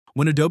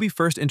When Adobe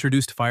first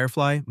introduced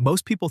Firefly,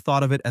 most people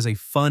thought of it as a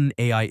fun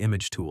AI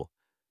image tool.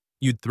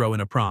 You'd throw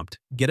in a prompt,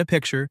 get a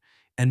picture,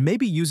 and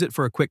maybe use it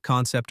for a quick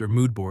concept or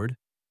mood board.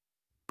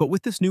 But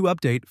with this new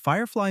update,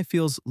 Firefly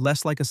feels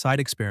less like a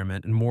side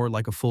experiment and more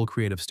like a full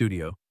creative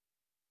studio.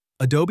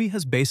 Adobe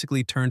has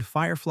basically turned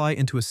Firefly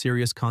into a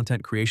serious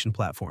content creation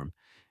platform,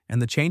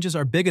 and the changes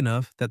are big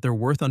enough that they're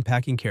worth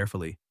unpacking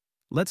carefully.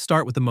 Let's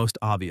start with the most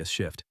obvious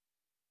shift.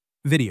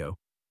 Video.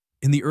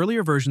 In the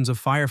earlier versions of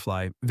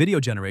Firefly, video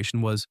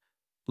generation was,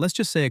 let's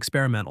just say,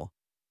 experimental.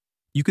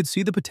 You could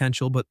see the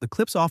potential, but the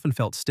clips often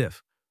felt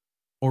stiff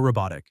or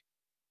robotic,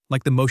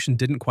 like the motion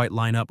didn't quite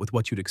line up with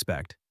what you'd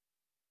expect.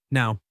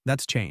 Now,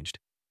 that's changed.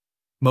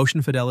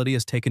 Motion fidelity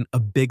has taken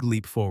a big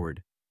leap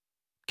forward.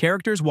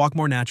 Characters walk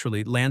more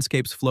naturally,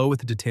 landscapes flow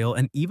with detail,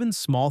 and even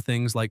small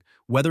things like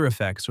weather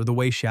effects or the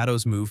way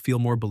shadows move feel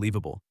more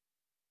believable.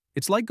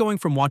 It's like going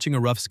from watching a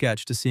rough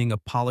sketch to seeing a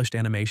polished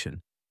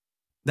animation.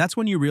 That's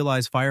when you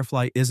realize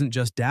Firefly isn't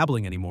just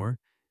dabbling anymore,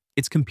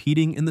 it's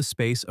competing in the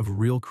space of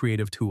real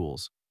creative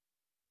tools.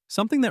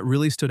 Something that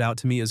really stood out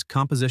to me is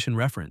composition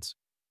reference.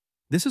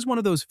 This is one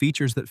of those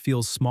features that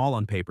feels small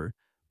on paper,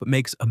 but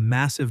makes a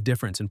massive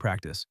difference in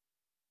practice.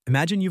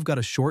 Imagine you've got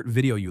a short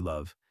video you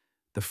love.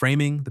 The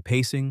framing, the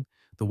pacing,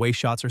 the way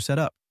shots are set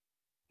up.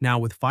 Now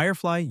with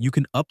Firefly, you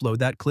can upload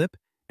that clip,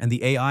 and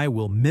the AI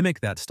will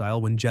mimic that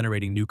style when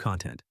generating new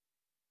content.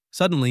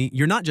 Suddenly,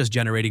 you're not just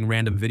generating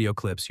random video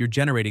clips, you're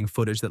generating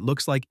footage that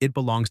looks like it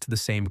belongs to the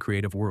same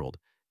creative world.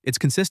 It's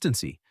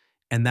consistency,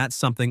 and that's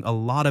something a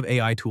lot of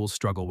AI tools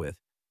struggle with.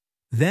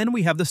 Then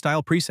we have the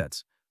style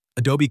presets.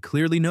 Adobe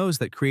clearly knows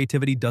that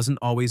creativity doesn't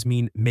always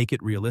mean make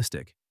it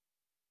realistic.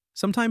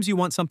 Sometimes you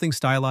want something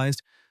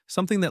stylized,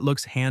 something that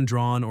looks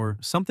hand-drawn, or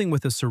something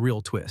with a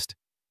surreal twist.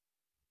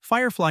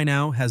 Firefly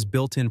now has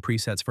built-in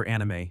presets for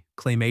anime,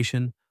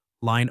 claymation,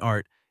 line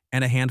art,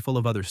 and a handful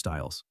of other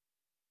styles.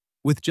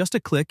 With just a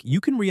click, you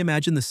can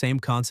reimagine the same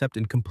concept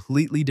in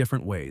completely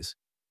different ways.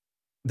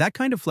 That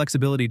kind of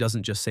flexibility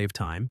doesn't just save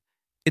time,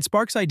 it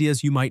sparks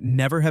ideas you might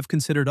never have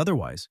considered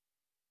otherwise.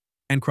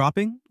 And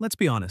cropping, let's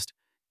be honest,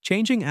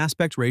 changing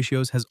aspect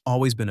ratios has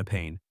always been a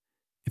pain.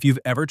 If you've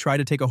ever tried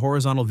to take a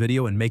horizontal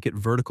video and make it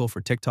vertical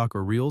for TikTok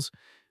or Reels,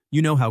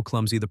 you know how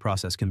clumsy the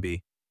process can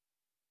be.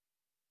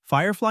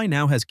 Firefly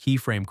now has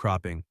keyframe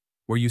cropping,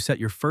 where you set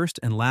your first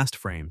and last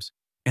frames,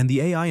 and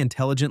the AI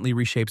intelligently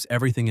reshapes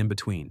everything in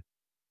between.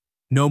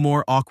 No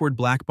more awkward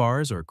black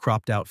bars or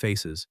cropped-out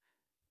faces.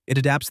 It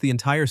adapts the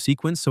entire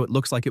sequence so it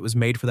looks like it was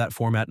made for that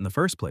format in the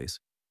first place.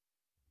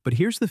 But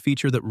here's the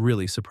feature that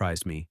really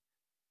surprised me.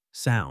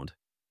 Sound.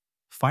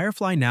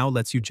 Firefly now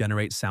lets you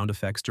generate sound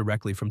effects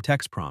directly from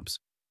text prompts.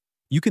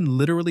 You can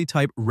literally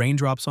type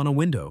raindrops on a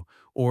window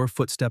or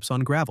footsteps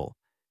on gravel,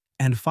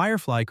 and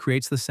Firefly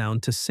creates the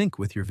sound to sync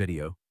with your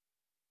video.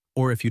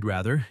 Or if you'd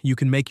rather, you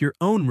can make your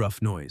own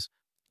rough noise,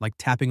 like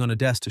tapping on a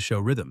desk to show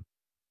rhythm,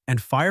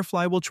 and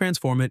Firefly will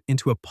transform it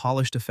into a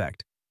polished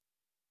effect.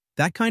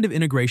 That kind of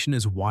integration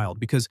is wild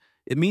because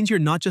it means you're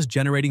not just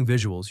generating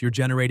visuals, you're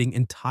generating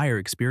entire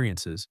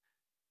experiences.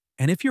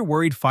 And if you're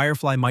worried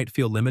Firefly might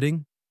feel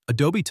limiting,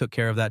 Adobe took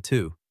care of that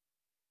too.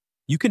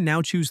 You can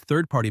now choose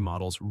third-party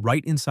models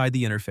right inside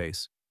the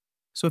interface.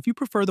 So if you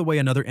prefer the way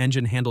another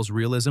engine handles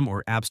realism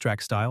or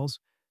abstract styles,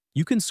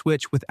 you can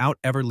switch without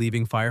ever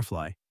leaving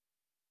Firefly.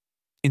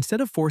 Instead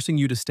of forcing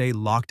you to stay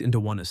locked into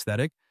one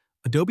aesthetic,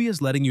 Adobe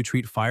is letting you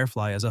treat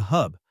Firefly as a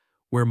hub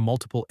where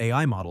multiple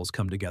AI models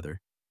come together.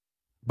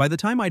 By the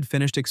time I'd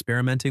finished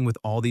experimenting with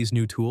all these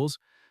new tools,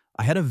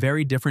 I had a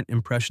very different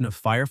impression of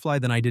Firefly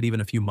than I did even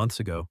a few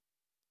months ago.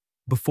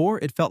 Before,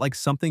 it felt like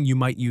something you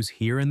might use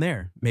here and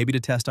there, maybe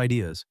to test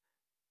ideas.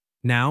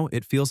 Now,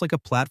 it feels like a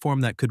platform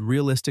that could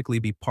realistically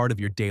be part of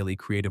your daily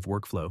creative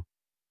workflow.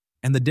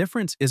 And the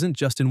difference isn't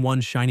just in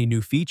one shiny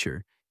new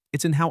feature,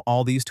 it's in how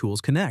all these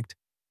tools connect.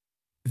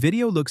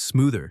 Video looks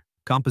smoother,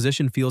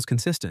 composition feels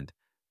consistent,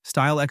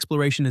 style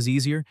exploration is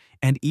easier,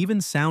 and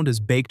even sound is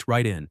baked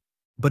right in.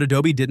 But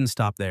Adobe didn't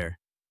stop there.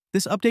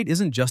 This update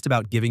isn't just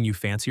about giving you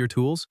fancier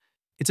tools,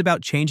 it's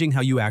about changing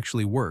how you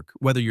actually work,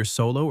 whether you're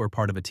solo or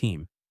part of a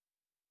team.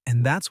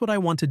 And that's what I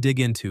want to dig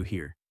into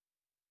here.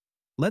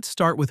 Let's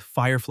start with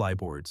Firefly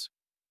boards.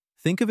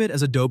 Think of it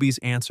as Adobe's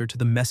answer to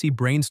the messy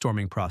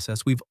brainstorming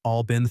process we've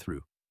all been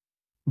through.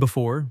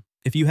 Before,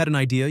 if you had an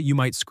idea, you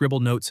might scribble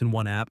notes in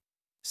one app,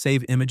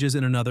 save images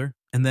in another,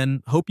 and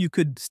then hope you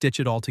could stitch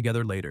it all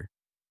together later.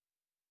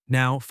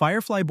 Now,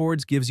 Firefly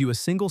boards gives you a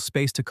single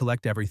space to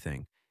collect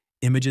everything: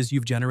 images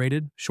you've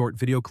generated, short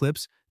video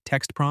clips,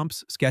 text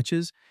prompts,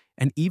 sketches,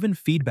 and even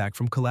feedback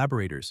from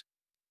collaborators.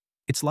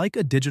 It's like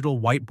a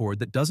digital whiteboard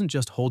that doesn't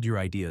just hold your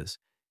ideas.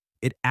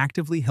 It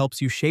actively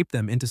helps you shape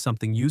them into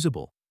something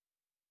usable.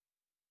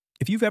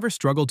 If you've ever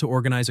struggled to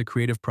organize a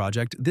creative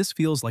project, this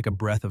feels like a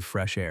breath of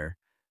fresh air.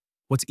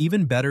 What's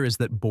even better is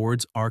that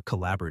boards are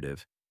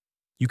collaborative.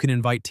 You can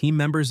invite team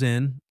members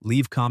in,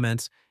 leave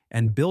comments,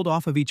 and build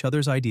off of each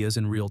other's ideas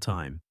in real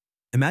time.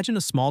 Imagine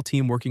a small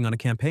team working on a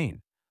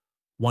campaign.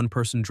 One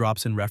person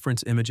drops in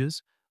reference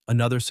images,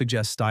 another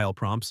suggests style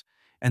prompts,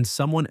 and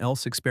someone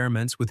else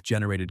experiments with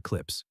generated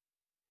clips.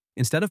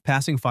 Instead of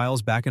passing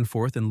files back and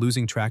forth and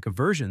losing track of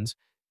versions,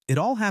 it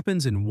all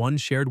happens in one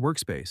shared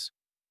workspace.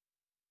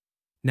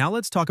 Now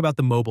let's talk about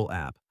the mobile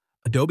app.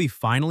 Adobe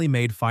finally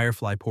made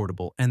Firefly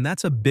portable, and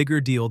that's a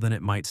bigger deal than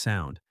it might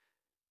sound.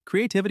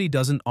 Creativity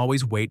doesn't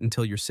always wait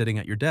until you're sitting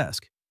at your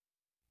desk.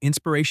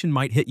 Inspiration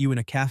might hit you in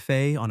a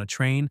cafe, on a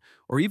train,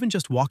 or even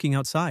just walking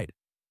outside.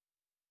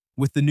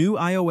 With the new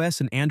iOS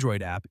and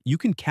Android app, you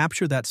can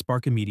capture that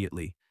spark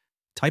immediately.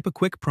 Type a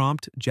quick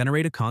prompt,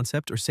 generate a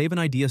concept, or save an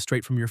idea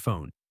straight from your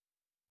phone.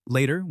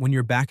 Later, when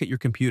you're back at your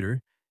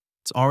computer,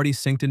 it's already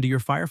synced into your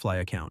Firefly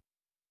account.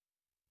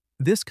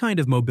 This kind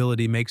of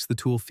mobility makes the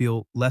tool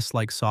feel less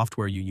like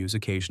software you use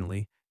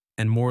occasionally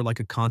and more like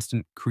a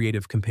constant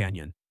creative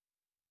companion.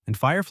 And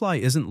Firefly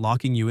isn't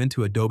locking you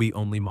into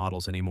Adobe-only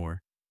models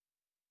anymore.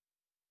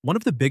 One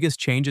of the biggest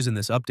changes in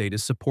this update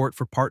is support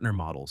for partner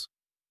models.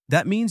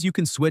 That means you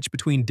can switch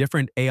between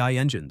different AI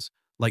engines,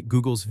 like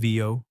Google's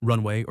Veo,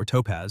 Runway, or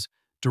Topaz,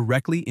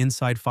 directly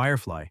inside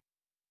Firefly.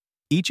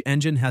 Each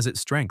engine has its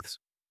strengths.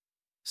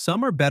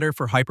 Some are better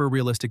for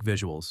hyper-realistic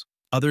visuals,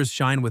 others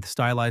shine with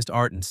stylized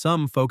art, and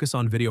some focus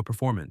on video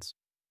performance.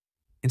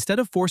 Instead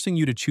of forcing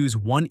you to choose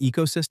one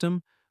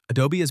ecosystem,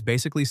 Adobe is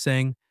basically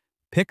saying,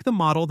 pick the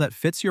model that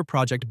fits your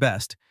project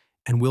best,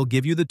 and we'll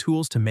give you the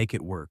tools to make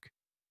it work.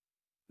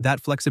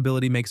 That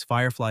flexibility makes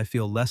Firefly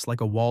feel less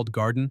like a walled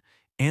garden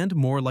and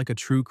more like a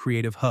true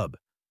creative hub.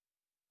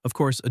 Of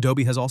course,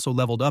 Adobe has also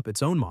leveled up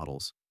its own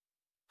models.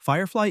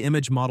 Firefly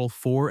Image Model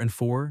 4 and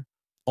 4,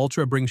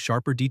 Ultra brings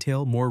sharper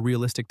detail, more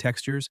realistic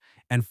textures,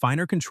 and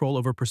finer control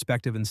over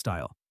perspective and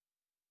style.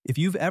 If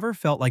you've ever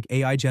felt like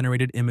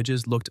AI-generated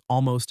images looked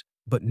almost,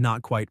 but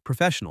not quite,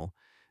 professional,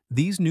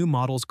 these new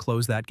models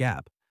close that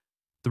gap.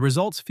 The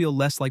results feel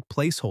less like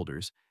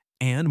placeholders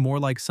and more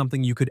like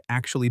something you could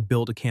actually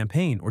build a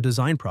campaign or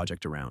design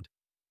project around.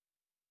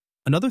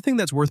 Another thing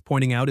that's worth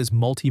pointing out is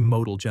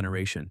multimodal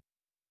generation.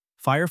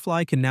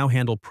 Firefly can now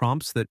handle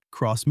prompts that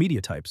cross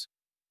media types.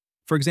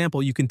 For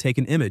example, you can take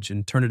an image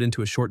and turn it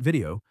into a short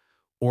video,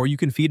 or you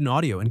can feed an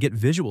audio and get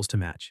visuals to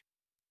match.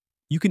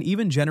 You can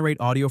even generate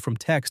audio from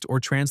text or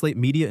translate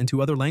media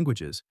into other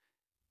languages.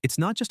 It's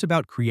not just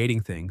about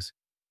creating things,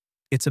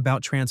 it's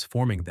about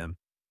transforming them.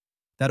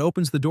 That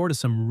opens the door to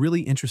some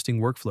really interesting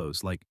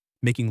workflows like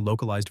making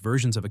localized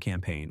versions of a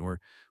campaign or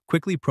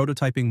quickly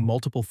prototyping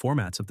multiple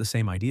formats of the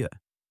same idea.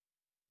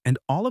 And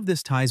all of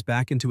this ties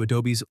back into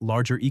Adobe's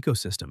larger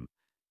ecosystem.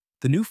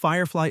 The new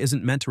Firefly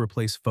isn't meant to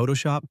replace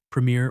Photoshop,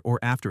 Premiere, or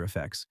After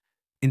Effects.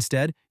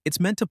 Instead, it's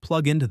meant to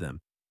plug into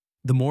them.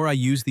 The more I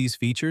used these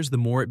features, the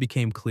more it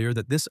became clear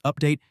that this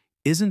update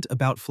isn't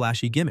about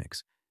flashy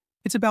gimmicks.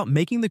 It's about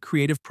making the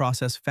creative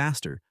process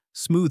faster,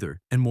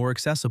 smoother, and more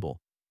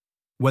accessible.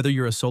 Whether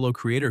you're a solo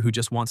creator who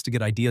just wants to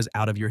get ideas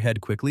out of your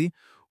head quickly,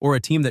 or a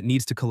team that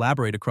needs to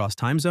collaborate across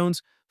time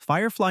zones,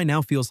 Firefly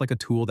now feels like a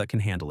tool that can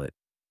handle it.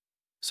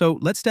 So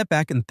let's step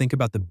back and think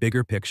about the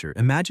bigger picture.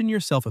 Imagine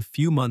yourself a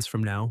few months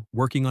from now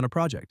working on a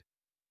project.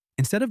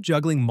 Instead of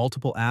juggling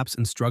multiple apps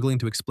and struggling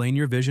to explain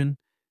your vision,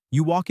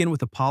 you walk in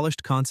with a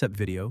polished concept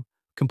video,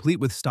 complete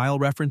with style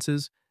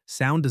references,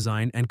 sound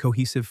design, and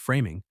cohesive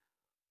framing,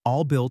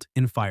 all built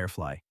in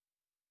Firefly.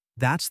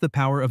 That's the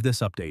power of this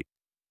update.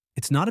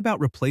 It's not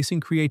about replacing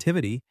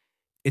creativity,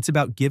 it's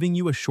about giving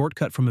you a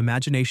shortcut from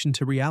imagination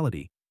to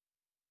reality.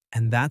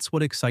 And that's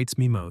what excites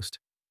me most.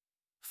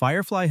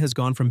 Firefly has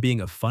gone from being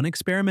a fun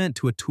experiment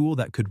to a tool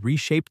that could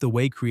reshape the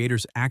way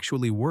creators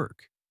actually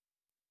work.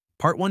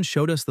 Part 1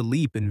 showed us the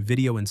leap in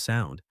video and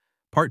sound.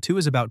 Part 2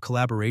 is about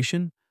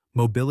collaboration,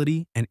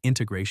 mobility, and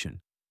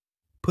integration.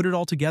 Put it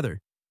all together,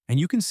 and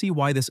you can see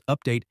why this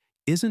update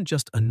isn't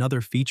just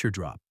another feature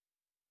drop.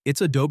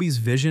 It's Adobe's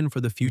vision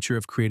for the future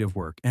of creative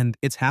work, and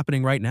it's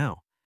happening right now.